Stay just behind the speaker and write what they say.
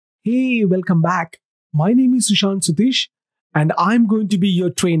Hey, welcome back. My name is Sushant Sutish, and I'm going to be your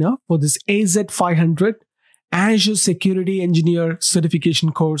trainer for this AZ-500 Azure Security Engineer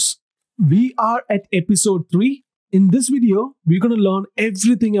certification course. We are at episode 3. In this video, we're going to learn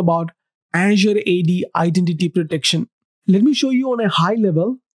everything about Azure AD Identity Protection. Let me show you on a high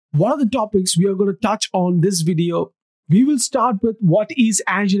level what are the topics we are going to touch on this video. We will start with what is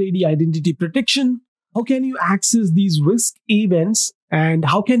Azure AD Identity Protection, how can you access these risk events, and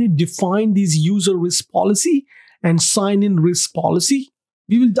how can you define these user risk policy and sign-in risk policy.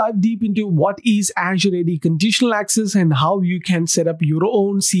 We will dive deep into what is Azure AD Conditional Access and how you can set up your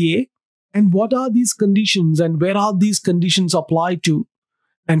own CA, and what are these conditions and where are these conditions applied to.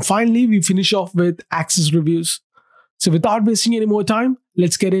 And finally, we finish off with access reviews. So without wasting any more time,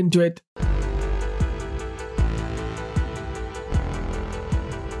 let's get into it.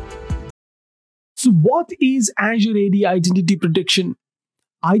 So what is Azure AD Identity Protection?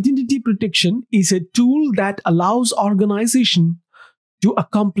 Identity protection is a tool that allows organizations to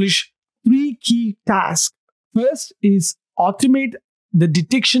accomplish 3 key tasks. First is automate the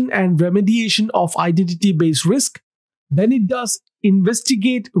detection and remediation of identity-based risk. Then it does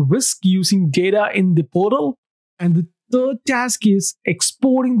investigate risk using data in the portal. And the third task is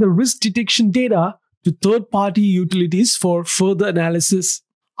exporting the risk detection data to third-party utilities for further analysis.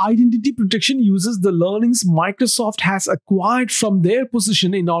 Identity protection uses the learnings Microsoft has acquired from their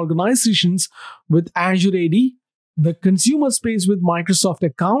position in organizations with Azure AD, the consumer space with Microsoft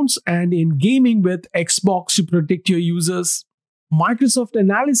accounts, and in gaming with Xbox to protect your users. Microsoft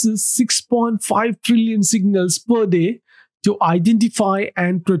analyzes 6.5 trillion signals per day to identify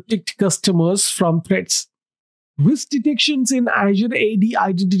and protect customers from threats. Risk detections in Azure AD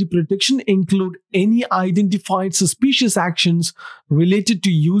Identity Protection include any identified suspicious actions related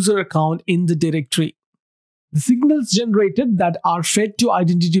to user account in the directory. The signals generated that are fed to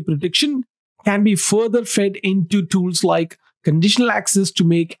Identity Protection can be further fed into tools like Conditional Access to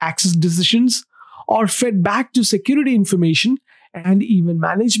make access decisions, or fed back to security information and even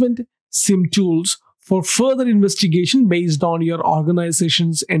management SIM tools for further investigation based on your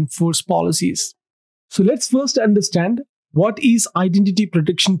organization's enforced policies. So let's first understand what is identity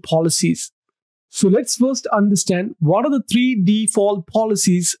protection policies. So let's first understand what are the 3 default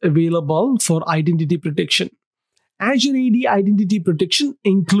policies available for identity protection. Azure AD Identity Protection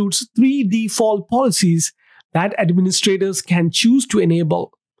includes 3 default policies that administrators can choose to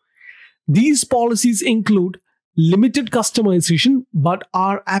enable. These policies include limited customization but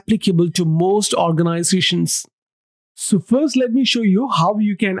are applicable to most organizations. So first, let me show you how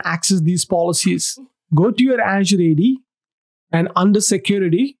you can access these policies. Go to your Azure AD and under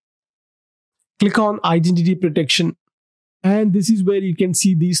Security, click on Identity Protection. And this is where you can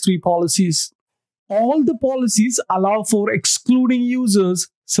see these 3 policies. All the policies allow for excluding users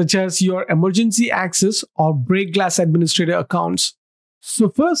such as your emergency access or break glass administrator accounts. So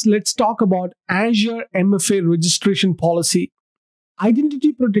first, let's talk about Azure MFA registration policy.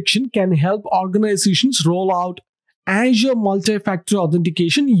 Identity protection can help organizations roll out Azure multi-factor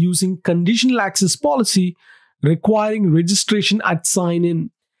authentication using conditional access policy requiring registration at sign-in.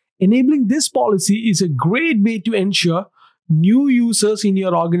 Enabling this policy is a great way to ensure new users in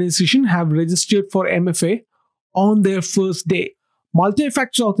your organization have registered for MFA on their first day.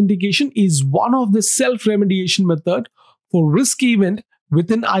 Multi-factor authentication is one of the self-remediation methods for risk event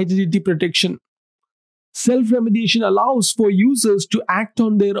within identity protection. Self-remediation allows for users to act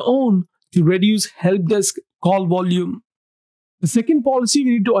on their own to reduce help desk call volume. The second policy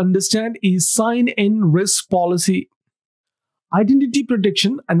we need to understand is sign-in risk policy. Identity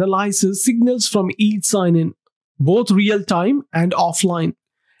protection analyzes signals from each sign-in, both real-time and offline,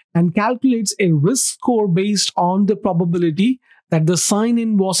 and calculates a risk score based on the probability that the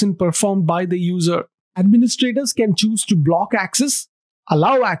sign-in wasn't performed by the user. Administrators can choose to block access,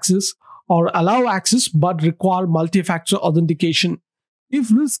 allow access, or allow access but require multi-factor authentication.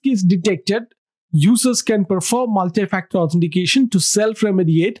 If risk is detected, users can perform multi-factor authentication to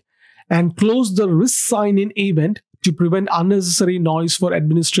self-remediate and close the risk sign-in event to prevent unnecessary noise for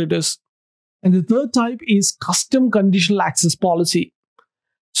administrators. And the third type is custom conditional access policy.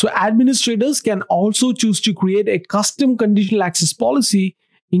 So administrators can also choose to create a custom conditional access policy,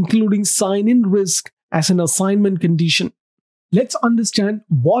 including sign-in risk as an assignment condition. Let's understand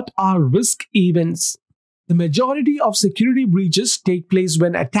what are risk events. The majority of security breaches take place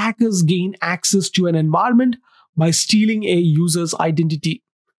when attackers gain access to an environment by stealing a user's identity.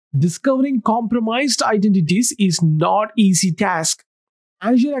 Discovering compromised identities is not an easy task.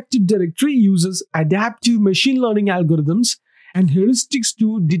 Azure Active Directory uses adaptive machine learning algorithms and heuristics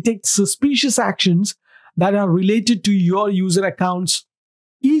to detect suspicious actions that are related to your user accounts.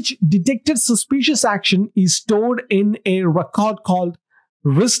 Each detected suspicious action is stored in a record called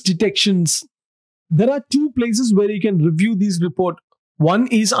risk detections. There are two places where you can review these reports. One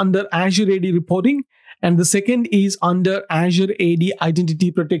is under Azure AD reporting and the second is under Azure AD identity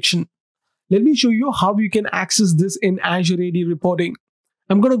protection. Let me show you how you can access this in Azure AD reporting.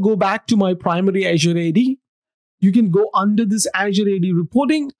 I'm going to go back to my primary Azure AD. You can go under this Azure AD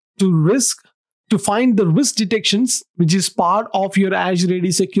reporting to risk to find the risk detections, which is part of your Azure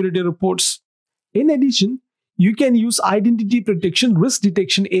AD security reports. In addition, you can use Identity Protection Risk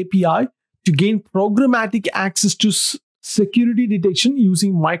Detection API to gain programmatic access to security detection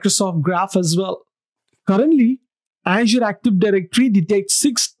using Microsoft Graph as well. Currently, Azure Active Directory detects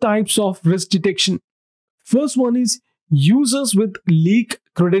 6 types of risk detection. First one is users with leak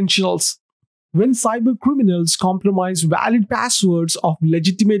credentials. When cyber criminals compromise valid passwords of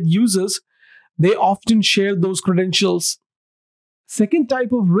legitimate users, they often share those credentials. Second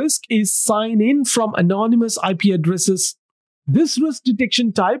type of risk is sign-in from anonymous IP addresses. This risk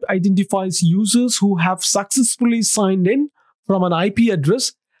detection type identifies users who have successfully signed in from an IP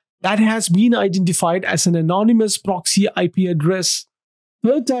address that has been identified as an anonymous proxy IP address.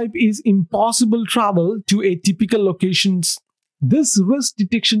 Third type is impossible travel to atypical locations. This risk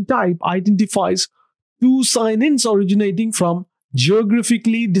detection type identifies two sign-ins originating from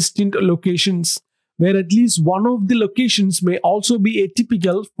geographically distant locations, where at least one of the locations may also be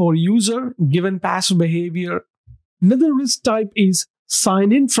atypical for user given past behavior. Another risk type is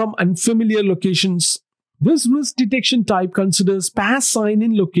sign-in from unfamiliar locations. This risk detection type considers past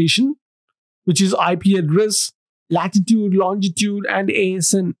sign-in location, which is IP address, latitude, longitude, and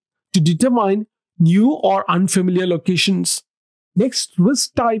ASN, to determine new or unfamiliar locations. Next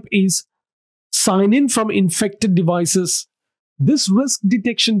risk type is sign-in from infected devices. This risk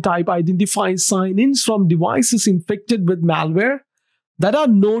detection type identifies sign-ins from devices infected with malware that are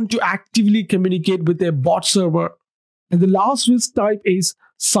known to actively communicate with a bot server. And the last risk type is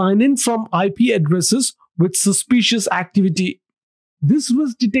sign-in from IP addresses with suspicious activity. This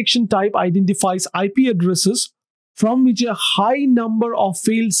risk detection type identifies IP addresses from which a high number of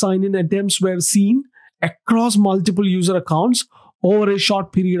failed sign-in attempts were seen across multiple user accounts over a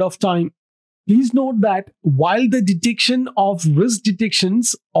short period of time. Please note that while the detection of risk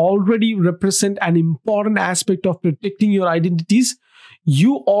detections already represent an important aspect of protecting your identities,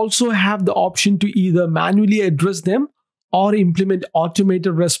 you also have the option to either manually address them or implement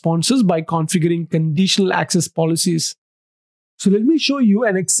automated responses by configuring conditional access policies. So let me show you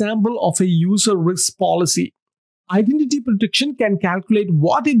an example of a user risk policy. Identity protection can calculate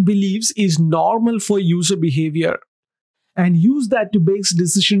what it believes is normal for user behavior and use that to base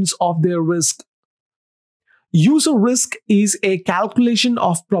decisions of their risk. User risk is a calculation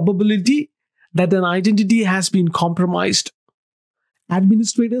of probability that an identity has been compromised.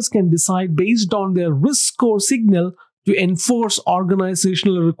 Administrators can decide based on their risk score signal to enforce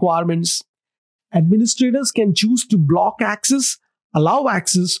organizational requirements. Administrators can choose to block access, allow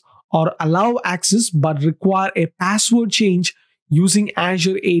access, or allow access but require a password change using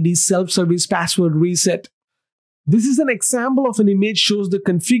Azure AD self-service password reset. This is an example of an image shows the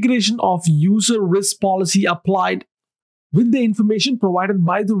configuration of user risk policy applied. With the information provided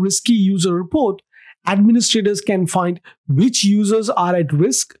by the risky user report, administrators can find which users are at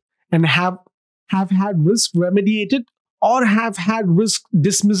risk and have had risk remediated or have had risk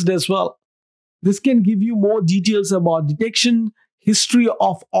dismissed as well. This can give you more details about detection, history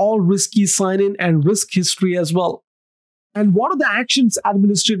of all risky sign-in, and risk history as well. And what are the actions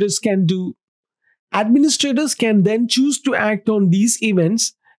administrators can do? Administrators can then choose to act on these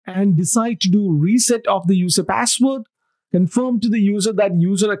events and decide to do reset of the user password, confirm to the user that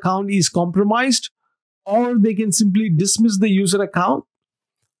user account is compromised, or they can simply dismiss the user account,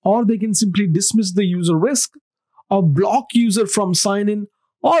 or they can simply dismiss the user risk, or block user from sign-in,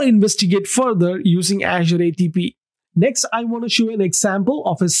 or investigate further using Azure ATP. Next, I want to show an example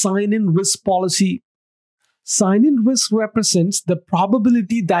of a sign-in risk policy. Sign-in risk represents the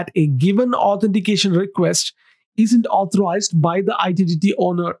probability that a given authentication request isn't authorized by the identity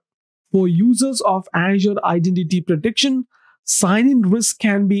owner. For users of Azure Identity Protection, sign-in risk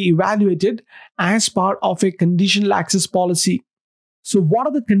can be evaluated as part of a conditional access policy. So what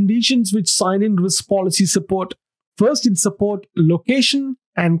are the conditions which sign-in risk policy support? First, it supports location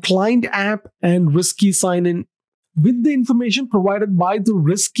and client app and risky sign-in. With the information provided by the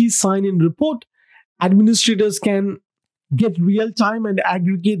risky sign-in report, administrators can get real-time and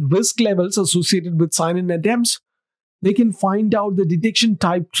aggregate risk levels associated with sign-in attempts. They can find out the detection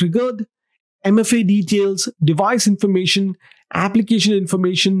type triggered, MFA details, device information, application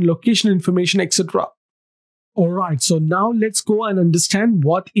information, location information, etc. Alright, so now let's go and understand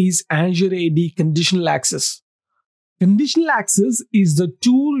what is Azure AD Conditional Access. Conditional access is the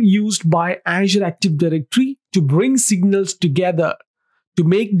tool used by Azure Active Directory to bring signals together to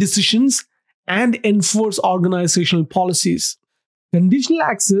make decisions and enforce organizational policies. Conditional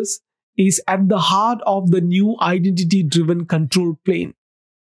access is at the heart of the new identity-driven control plane.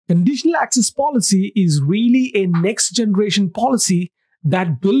 Conditional access policy is really a next-generation policy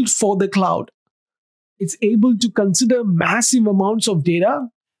that built for the cloud. It's able to consider massive amounts of data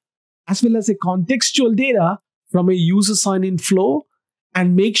as well as a contextual data from a user sign-in flow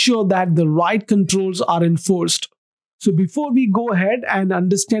and make sure that the right controls are enforced. So before we go ahead and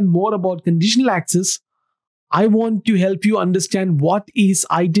understand more about conditional access, I want to help you understand what is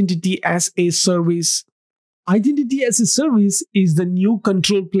identity as a service. Identity as a service is the new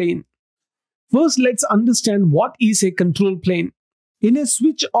control plane. First, let's understand what is a control plane. In a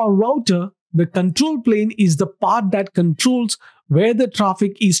switch or router, the control plane is the part that controls where the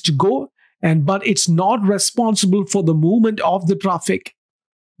traffic is to go, but it's not responsible for the movement of the traffic.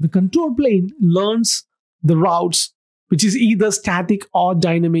 The control plane learns the routes, which is either static or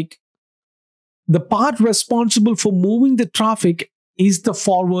dynamic. The part responsible for moving the traffic is the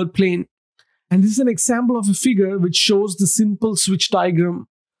forward plane. And this is an example of a figure which shows the simple switch diagram.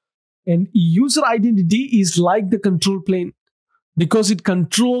 And user identity is like the control plane because it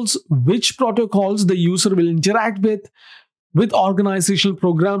controls which protocols the user will interact with organizational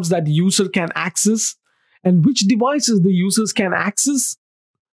programs that user can access, and which devices the users can access,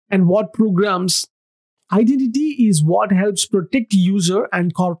 and what programs. Identity is what helps protect user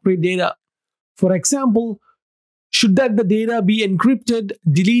and corporate data. For example, should that the data be encrypted,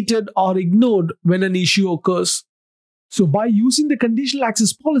 deleted, or ignored when an issue occurs? So by using the conditional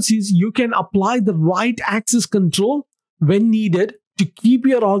access policies, you can apply the right access control when needed to keep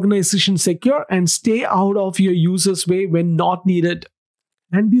your organization secure and stay out of your users' way when not needed.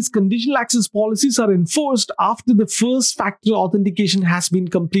 And these conditional access policies are enforced after the first factor authentication has been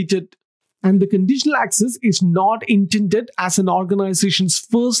completed. And the conditional access is not intended as an organization's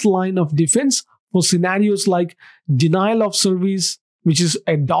first line of defense for scenarios like denial of service, which is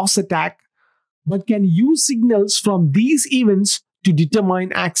a DOS attack, but can use signals from these events to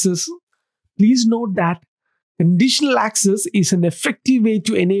determine access. Please note that conditional access is an effective way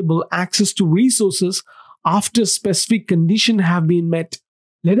to enable access to resources after specific conditions have been met.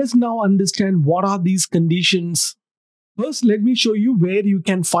 Let us now understand what are these conditions. First, let me show you where you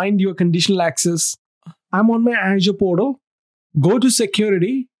can find your conditional access. I'm on my Azure portal. Go to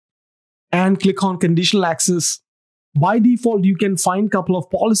Security and click on Conditional Access. By default, you can find a couple of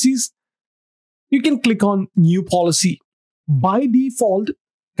policies. You can click on New Policy. By default,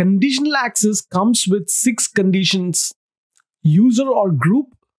 conditional access comes with 6 conditions: user or group,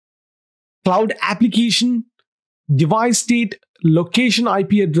 cloud application, device state, location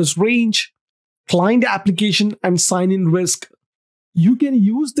IP address range, client application, and sign-in risk. You can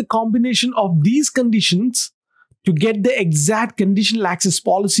use the combination of these conditions to get the exact conditional access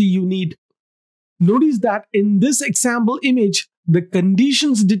policy you need. Notice that in this example image, the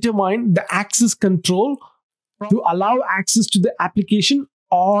conditions determine the access control to allow access to the application,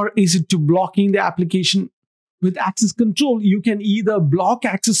 or is it to blocking the application. With access control, you can either block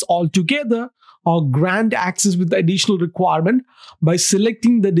access altogether or grant access with the additional requirement by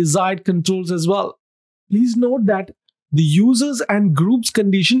selecting the desired controls as well. Please note that the users and groups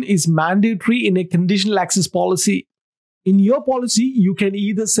condition is mandatory in a conditional access policy. In your policy, you can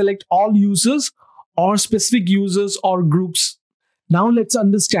either select all users or specific users or groups. Now let's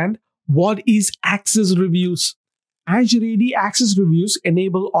understand what is access reviews. Azure AD access reviews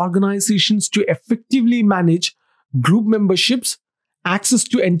enable organizations to effectively manage group memberships, access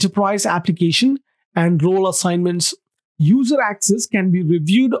to enterprise application, and role assignments. User access can be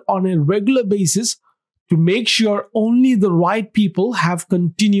reviewed on a regular basis to make sure only the right people have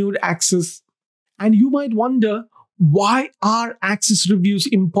continued access. And you might wonder, why are access reviews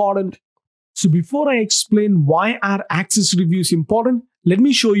important? So before I explain why are access reviews important, let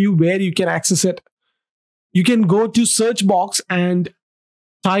me show you where you can access it. You can go to search box and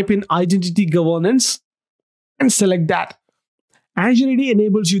type in identity governance and select that. Azure AD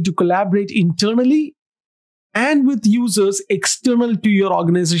enables you to collaborate internally and with users external to your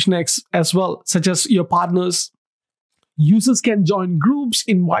organization as well, such as your partners. Users can join groups,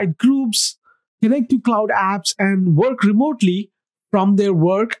 invite groups, connect to cloud apps, and work remotely from their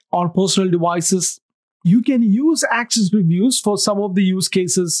work or personal devices. You can use access reviews for some of the use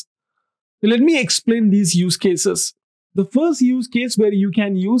cases. Let me explain these use cases. The first use case where you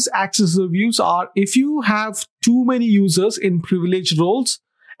can use access reviews are if you have too many users in privileged roles,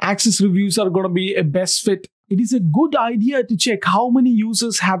 access reviews are going to be a best fit. It is a good idea to check how many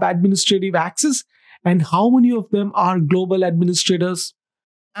users have administrative access and how many of them are global administrators,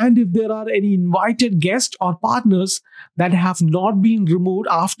 and if there are any invited guests or partners that have not been removed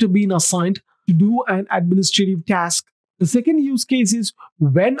after being assigned to do an administrative task. The second use case is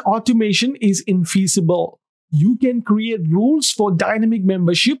when automation is infeasible. You can create rules for dynamic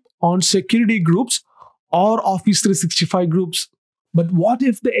membership on security groups or Office 365 groups. But what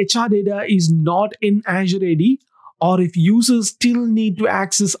if the HR data is not in Azure AD, or if users still need to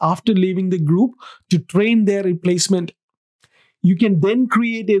access after leaving the group to train their replacement? You can then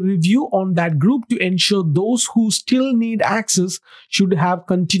create a review on that group to ensure those who still need access should have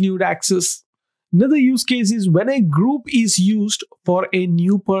continued access. Another use case is when a group is used for a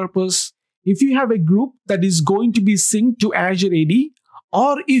new purpose. If you have a group that is going to be synced to Azure AD,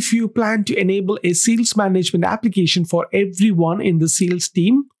 or if you plan to enable a sales management application for everyone in the sales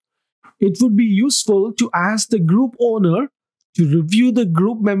team, it would be useful to ask the group owner to review the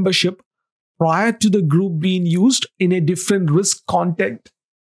group membership prior to the group being used in a different risk context.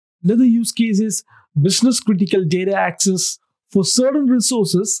 Another use case is business critical data access. For certain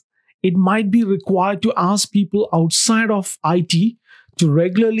resources, it might be required to ask people outside of IT to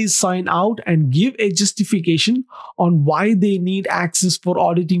regularly sign out and give a justification on why they need access for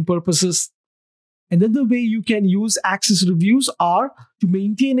auditing purposes. Another way you can use access reviews are to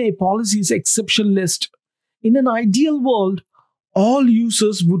maintain a policy's exception list. In an ideal world, all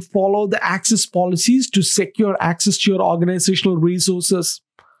users would follow the access policies to secure access to your organizational resources.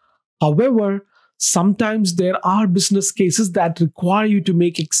 However, sometimes there are business cases that require you to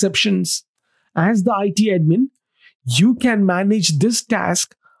make exceptions. As the IT admin, you can manage this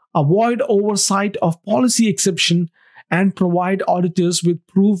task, avoid oversight of policy exception, and provide auditors with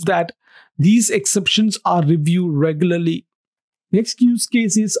proof that these exceptions are reviewed regularly. Next use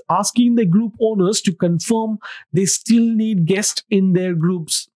case is asking the group owners to confirm they still need guests in their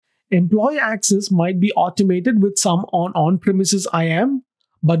groups. Employee access might be automated with some on-premises IAM,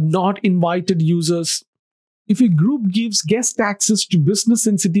 but not invited users. If a group gives guest access to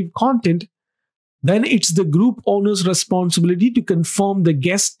business-sensitive content, then it's the group owner's responsibility to confirm the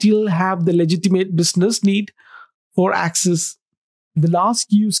guests still have the legitimate business need for access. The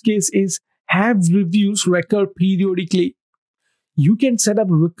last use case is have reviews recur periodically. You can set up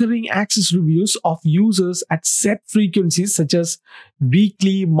recurring access reviews of users at set frequencies such as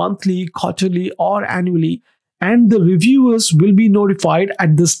weekly, monthly, quarterly, or annually, and the reviewers will be notified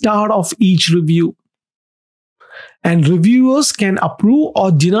at the start of each review. And reviewers can approve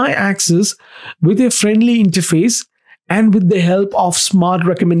or deny access with a friendly interface and with the help of smart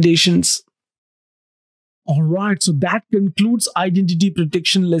recommendations. Alright, so that concludes identity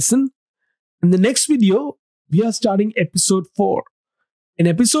protection lesson. In the next video, we are starting episode 4. In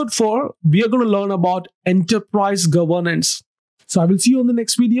episode 4, we are going to learn about enterprise governance. So I will see you on the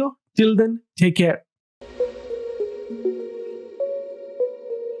next video. Till then, take care.